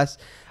Cup. I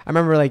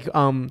remember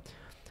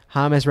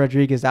James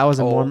Rodriguez. That was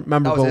a more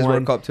memorable that was his one.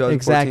 World Cup 2014.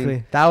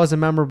 Exactly. That was a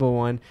memorable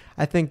one.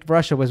 I think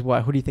Russia was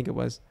what? Who do you think it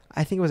was?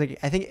 I think it was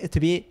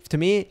to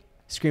me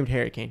screamed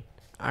Harry Kane.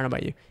 I don't know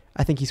about you.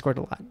 I think he scored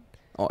a lot.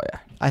 Oh yeah.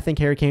 I think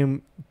Harry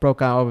Kane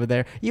broke out over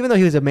there, even though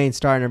he was a main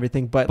star and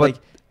everything. But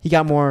he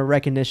got more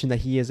recognition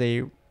that he is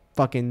a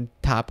fucking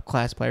top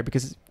class player,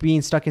 because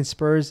being stuck in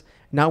Spurs,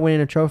 not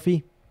winning a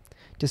trophy,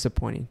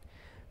 disappointing.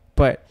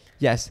 But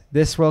yes,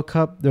 this World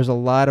Cup, there's a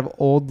lot of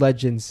old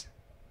legends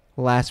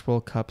last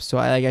World Cup. So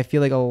I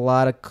feel like a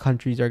lot of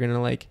countries are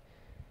gonna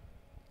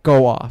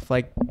go off,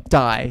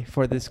 die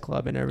for this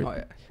club and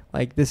everything. Oh,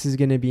 yeah. This is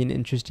gonna be an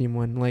interesting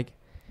one.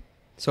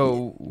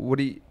 So what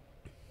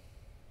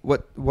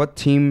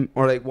team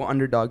or what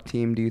underdog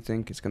team do you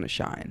think is gonna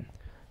shine?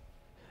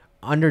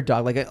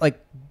 Underdog,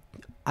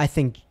 I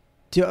think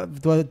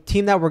the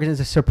team that we're going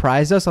to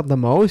surprise us of the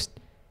most,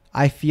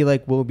 I feel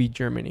like will be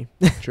Germany.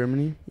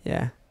 Germany?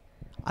 Yeah.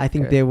 I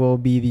think they will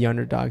be the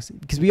underdogs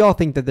because we all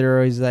think that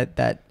there is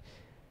that.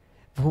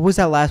 Who was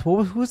that last? Who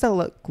was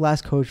that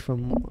last coach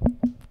from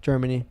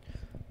Germany?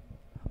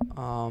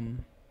 I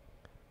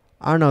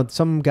don't know.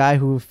 Some guy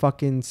who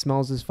fucking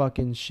smells his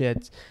fucking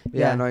shit.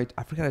 Yeah, no,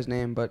 I forgot his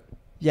name, but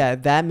yeah,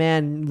 that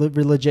man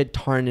legit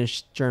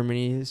tarnished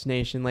Germany's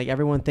nation. Like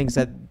everyone thinks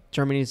that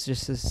Germany is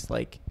just this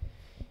like,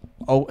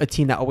 a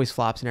team that always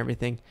flops and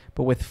everything.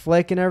 But with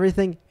Flick and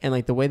everything, and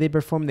like the way they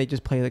perform, they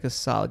just play like a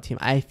solid team.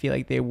 I feel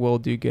like they will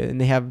do good, and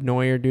they have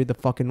Neuer do the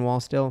fucking wall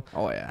still.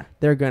 Oh yeah,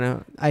 they're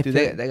gonna.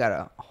 They got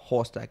a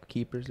whole stack of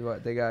keepers.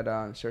 They got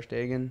Ter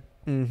Stegen.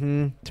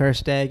 Ter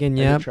Stegen.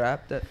 Yeah.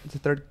 Trapp. That's the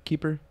third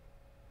keeper.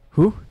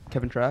 Who?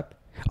 Kevin Trapp.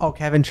 Oh,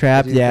 Kevin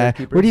Trapp. Yeah.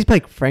 Where do you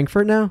play?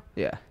 Frankfurt now?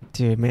 Yeah.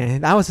 Dude,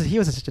 man, he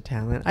was such a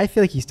talent. I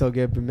feel like he's still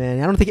good, but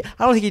man, I don't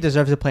think he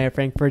deserves to play at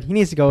Frankfurt. He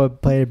needs to go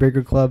play at a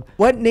bigger club.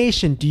 What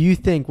nation do you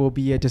think will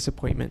be a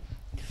disappointment?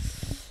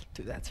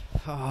 Dude, that's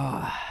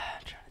I'm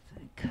trying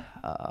to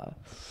think.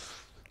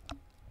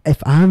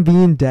 If I'm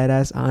being dead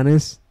ass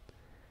honest,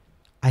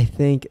 I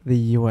think the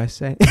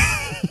USA.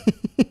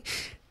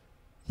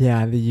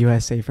 Yeah, the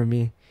USA for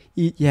me.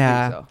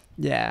 Yeah, I think so.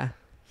 Yeah.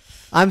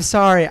 I'm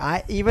sorry.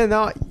 Even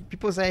though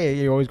people say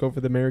you always go for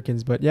the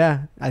Americans, but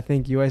yeah, I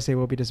think USA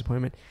will be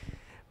disappointment.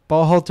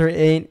 Ballhalter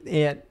ain't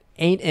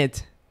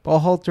it.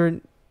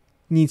 Ballhalter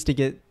needs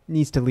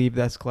to leave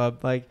this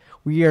club. Like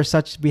we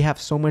have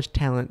so much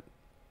talent,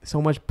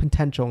 so much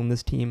potential in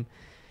this team.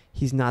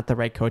 He's not the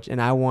right coach,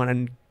 and I want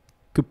a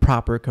good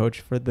proper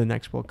coach for the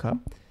next World Cup.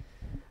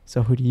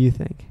 So who do you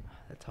think?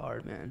 That's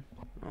hard, man.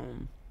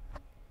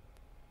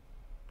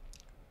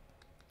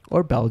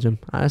 Or Belgium.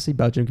 Honestly,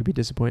 Belgium could be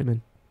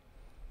disappointment.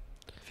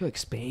 I feel like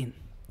Spain.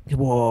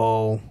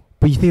 Whoa.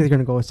 But you think they're going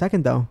to go a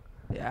second, though?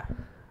 Yeah.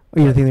 Or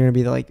you don't think they're going to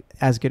be like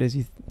as good as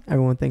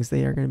everyone thinks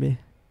they are going to be?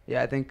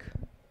 Yeah, I think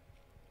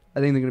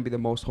they're going to be the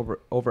most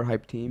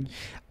overhyped team.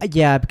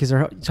 Yeah, because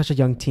they're such a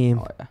young team.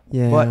 Oh, yeah.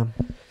 Yeah. But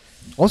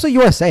also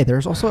USA.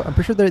 I'm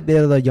pretty sure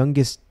they're the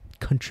youngest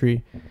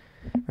country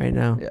right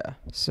now. Yeah.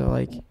 So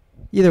like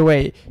either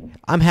way,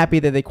 I'm happy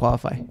that they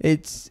qualify.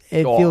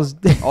 Feels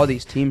all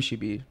these teams should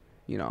be,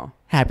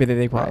 happy that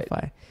they qualify.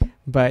 Right.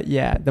 But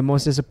yeah, the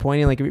most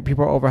disappointing, like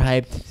people are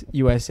overhyped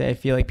USA. I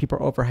feel like people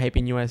are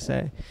overhyping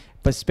USA.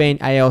 But Spain,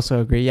 I also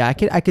agree. Yeah,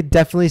 I could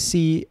definitely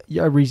see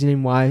a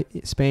reasoning why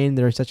Spain,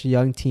 they're such a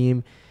young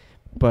team.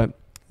 But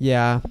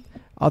yeah,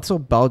 also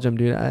Belgium,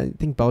 dude. I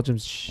think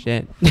Belgium's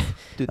shit.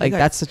 Dude, like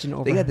that's such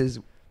an They got this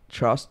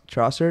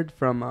Trossard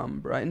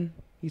from Brighton.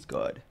 He's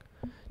good.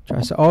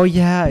 Trossard. Oh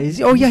yeah,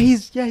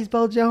 he's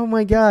Belgium. Oh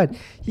my god,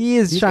 he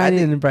is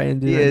shining in Brighton.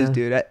 Dude, he is,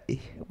 dude.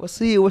 We'll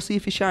see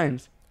if he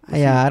shines.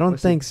 I don't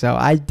think so.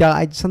 I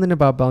something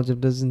about Belgium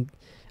doesn't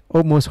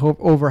almost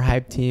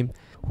overhyped team.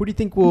 Who do you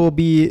think will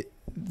be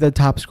the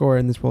top scorer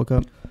in this World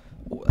Cup?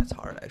 Oh, that's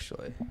hard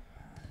actually.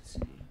 Let's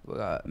see. We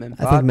got Mbappe.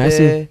 I think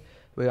Messi.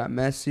 We got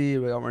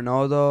Messi. We got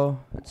Ronaldo.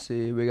 Let's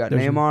see. We got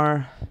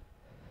Neymar.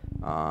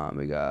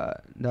 We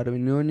got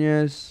Darwin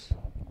Nunez.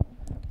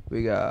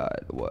 We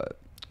got what?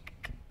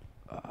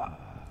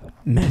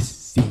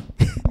 Messi.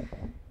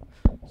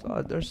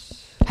 So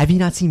there's. Have you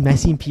not seen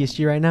Messi in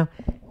PSG right now?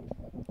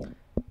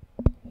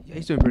 Yeah,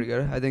 he's doing pretty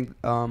good. I think.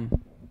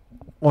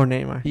 Or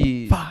Neymar.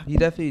 He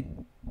definitely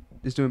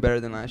is doing better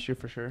than last year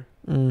for sure.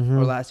 Mm-hmm.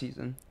 Or last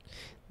season.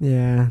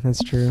 Yeah,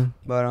 that's true.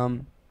 But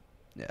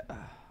yeah,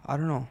 I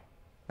don't know.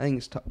 I think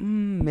it's tough.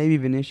 Maybe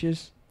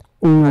Vinicius.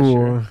 Ooh, not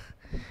sure.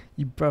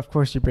 Of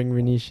course you bring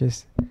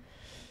Vinicius.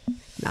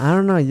 I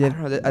don't know. I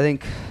don't know. I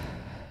think.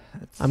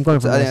 I'm going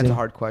for Messi. I think that's a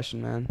hard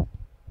question, man.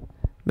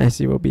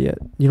 Messi will be it.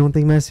 You don't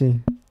think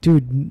Messi?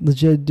 Dude,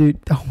 legit, dude.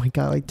 Oh my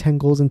god, like 10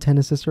 goals and 10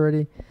 assists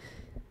already.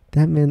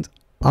 That man's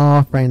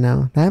off right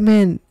now. That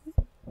man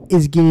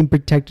is getting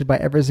protected by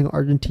every single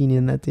Argentinian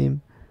in that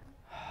team.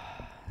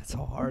 That's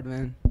so hard,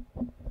 man.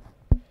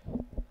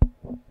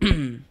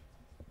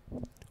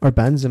 Or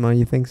Benzema,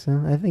 you think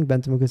so? I think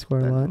Benzema could score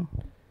a lot.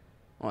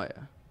 Oh,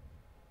 yeah.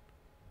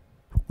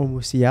 Or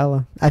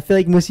Musiala. I feel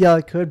like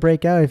Musiala could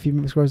break out if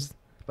he scores.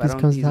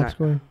 Becomes top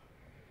scorer.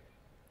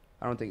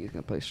 I don't think he's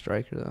going to play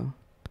striker, though.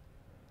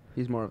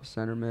 He's more of a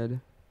center mid.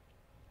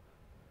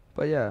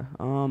 But, yeah.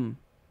 Damn.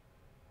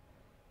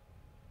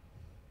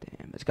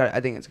 I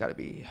think it's got to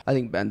be. I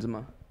think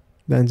Benzema.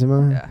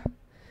 Benzema? Yeah.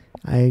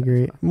 I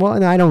agree. Well,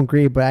 no, I don't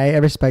agree, but I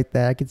respect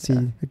that. I could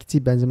see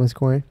Benzema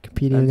scoring,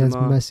 competing against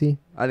Messi.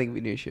 I think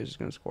Vinicius is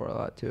going to score a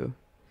lot, too.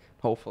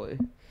 Hopefully.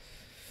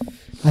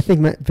 I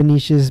think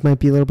Vinicius might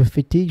be a little bit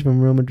fatigued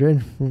from Real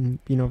Madrid, from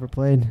being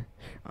overplayed.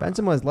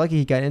 Benzema was lucky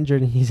he got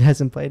injured and he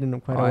hasn't played in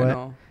quite a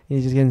while.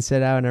 He's just getting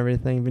sit out and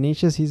everything.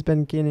 Vinicius, he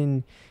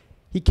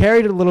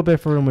carried it a little bit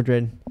for Real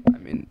Madrid. I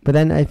mean, but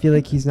then I feel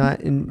like he's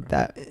not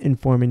in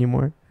form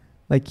anymore.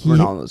 Like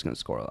Ronaldo's gonna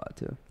score a lot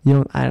too.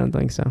 I don't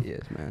think so. He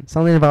is, man.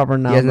 Something about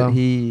Ronaldo.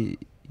 He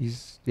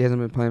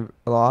hasn't been playing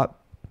a lot,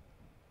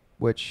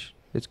 which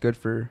is good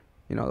for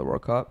the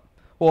World Cup.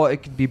 Well,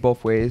 it could be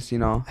both ways, you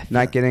know, I feel-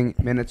 not getting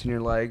minutes in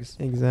your legs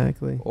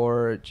Exactly.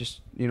 or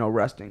just, you know,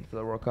 resting for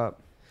the World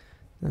Cup.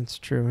 That's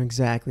true.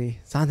 Exactly.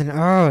 Something.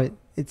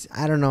 It's.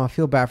 I don't know. I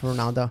feel bad for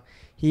Ronaldo.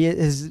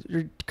 His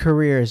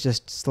career is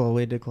just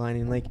slowly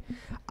declining. Like,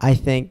 I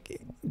think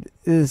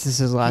this is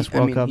his last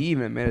World Cup. He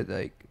even admitted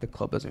like the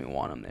club doesn't even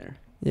want him there.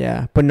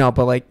 Yeah, but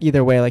like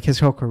either way, like his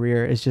whole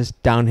career is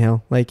just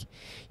downhill. Like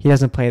he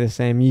doesn't play the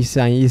same. You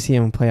see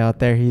him play out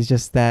there. He's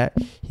just that.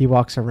 He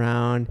walks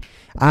around.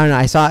 I don't know.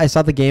 I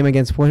saw the game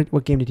against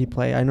what game did he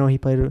play? I know he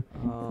played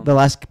the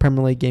last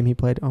Premier League game he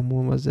played.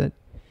 When was it?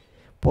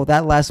 Well,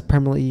 that last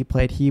Premier League he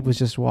played, he was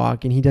just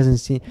walking. He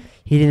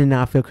did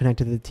not feel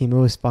connected to the team. It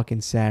was fucking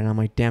sad. And I'm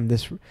like, damn,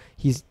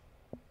 he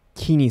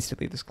needs to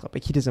leave this club.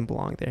 Like he doesn't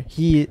belong there.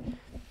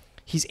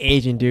 He's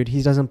aging, dude.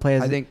 He doesn't play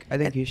as. I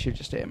think he should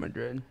just stay at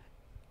Madrid.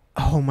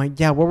 Oh my,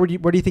 yeah. Where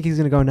do you think he's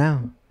gonna go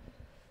now?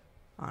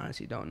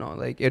 Honestly, don't know.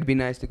 Like, it'd be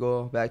nice to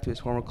go back to his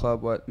former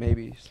club. What,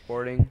 maybe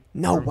Sporting?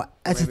 No,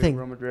 that's the thing.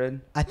 Real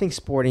Madrid. I think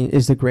Sporting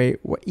is the great.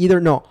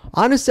 No.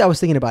 Honestly, I was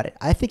thinking about it.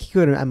 I think he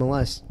could go to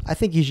MLS. I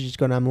think he should just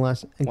go to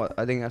MLS. Well,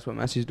 I think that's what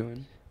Messi's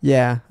doing.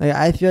 Yeah,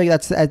 I feel like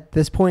that's at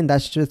this point.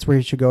 That's where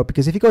he should go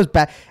because if he goes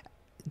back,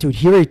 dude,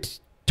 he already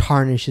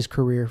tarnished his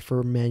career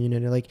for Man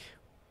United. Like,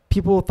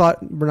 people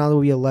thought Ronaldo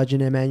would be a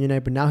legend at Man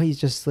United, but now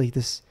he's just like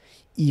this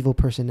evil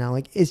person now.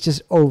 Like, it's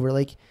just over.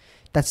 Like,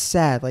 that's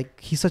sad. Like,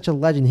 he's such a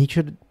legend. He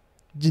should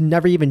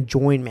never even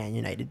join Man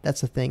United.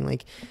 That's the thing.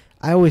 Like,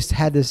 I always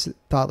had this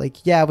thought,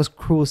 like, yeah, it was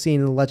cool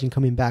seeing the legend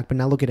coming back, but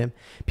now look at him.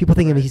 People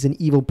think of him, he's an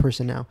evil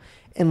person now.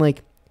 And,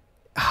 like,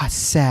 it's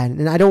sad.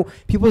 And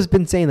people have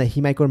been saying that he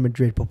might go to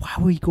Madrid, but why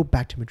would he go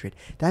back to Madrid?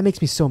 That makes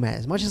me so mad.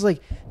 As much as,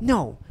 like,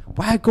 no,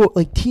 why go,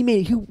 like,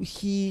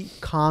 he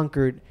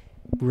conquered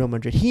Real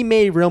Madrid. He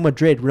made Real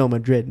Madrid,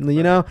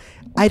 you know?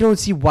 I don't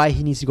see why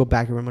he needs to go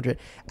back to Real Madrid.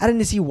 I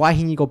don't see why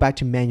he needs to go back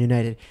to Man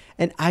United.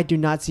 And I do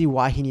not see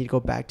why he needs to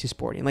go back to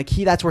Sporting. Like,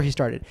 that's where he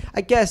started.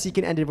 I guess he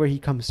can end it where he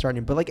comes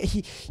starting. But, like,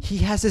 he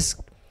has this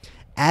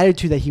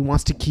attitude that he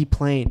wants to keep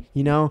playing,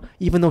 you know?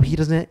 Even though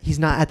he's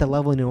not at the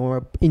level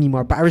anymore.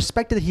 But I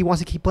respect that he wants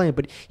to keep playing.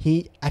 But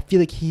I feel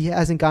like he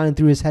hasn't gotten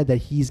through his head that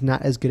he's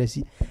not as good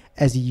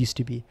as he used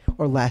to be.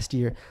 Or last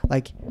year.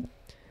 Like,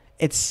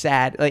 it's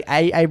sad. Like,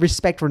 I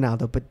respect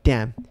Ronaldo, but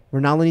damn,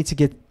 Ronaldo needs to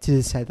get to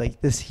his head.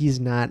 Like, he's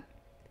not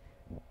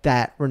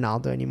that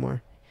Ronaldo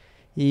anymore.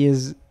 He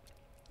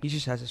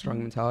just has a strong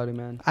mentality,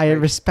 man. I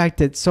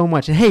respect it so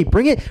much. And hey,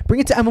 bring it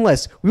to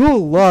MLS.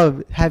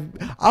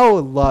 I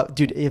would love,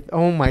 dude.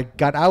 Oh my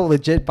God, I will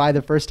legit buy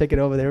the first ticket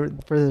over there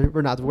for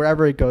Ronaldo,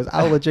 wherever it goes.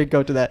 I'll legit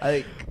go to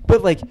that.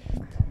 But like,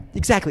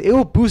 exactly, it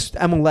will boost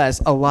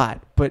MLS a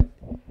lot. But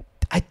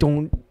I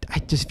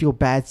just feel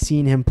bad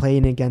seeing him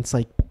playing against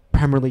like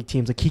Premier League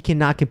teams. Like, he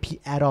cannot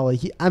compete at all. Like,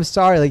 I'm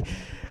sorry, like,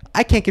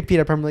 I can't compete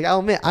at Premier League. I'll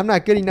admit I'm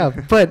not good enough.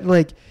 But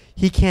like,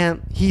 he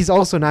can't. He's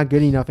also not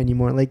good enough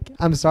anymore. Like,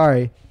 I'm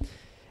sorry.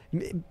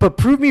 But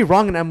prove me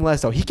wrong in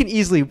MLS though. He can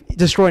easily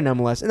destroy an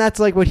MLS, and that's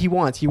like what he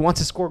wants. He wants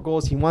to score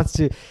goals. He wants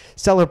to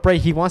celebrate.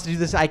 He wants to do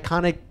this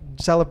iconic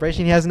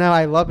celebration he has now.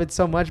 I love it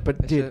so much.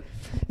 But dude,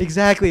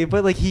 exactly.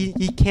 But like, he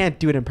can't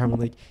do it in Premier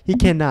League. He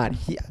cannot.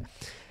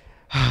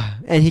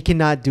 And he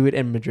cannot do it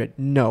in Madrid.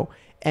 No.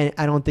 And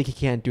I don't think he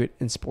can do it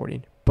in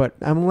Sporting. But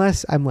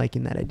MLS, I'm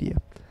liking that idea.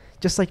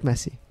 Just like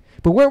Messi.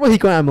 But where will he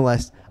go in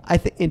MLS? I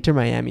think Inter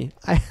Miami.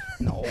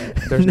 No,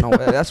 there's no way.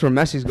 That's where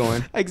Messi's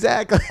going.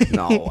 Exactly.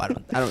 No,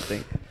 I don't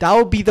think. That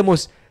would be the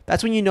most...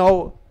 That's when you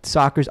know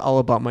soccer's all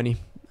about money.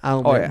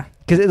 Yeah.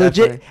 Because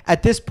legit,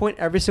 at this point,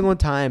 every single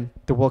time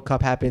the World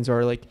Cup happens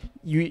or like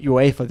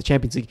UEFA, the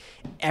Champions League,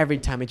 every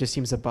time it just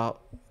seems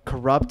about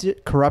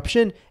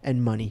corruption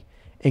and money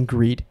and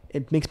greed.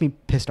 It makes me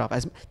pissed off.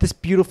 As this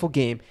beautiful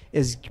game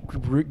is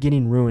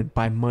getting ruined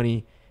by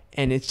money,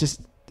 and it's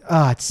just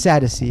it's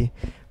sad to see.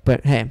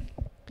 But hey,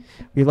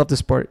 we love the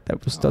sport.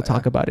 That we'll still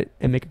talk about it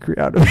and make a career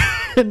out of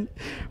it.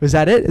 Was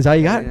that it? Is that all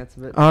you got? That's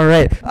it. All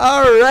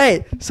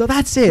right. So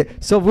that's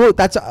it. So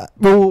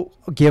we'll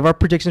give our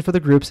predictions for the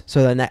groups.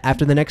 So then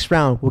after the next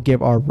round, we'll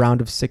give our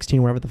round of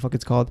 16, whatever the fuck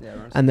it's called,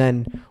 and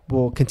then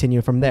we'll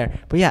continue from there.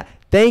 But yeah,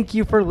 thank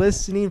you for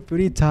listening,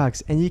 Foodie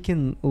Talks, and you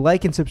can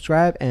like and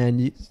subscribe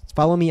and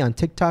follow me on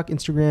TikTok,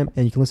 Instagram,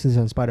 and you can listen to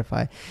this on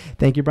Spotify.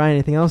 Thank you, Brian.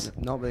 Anything else?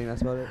 No, I think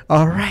that's about it.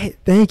 All right.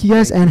 Thank you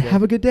guys, and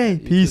have a good day.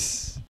 Peace.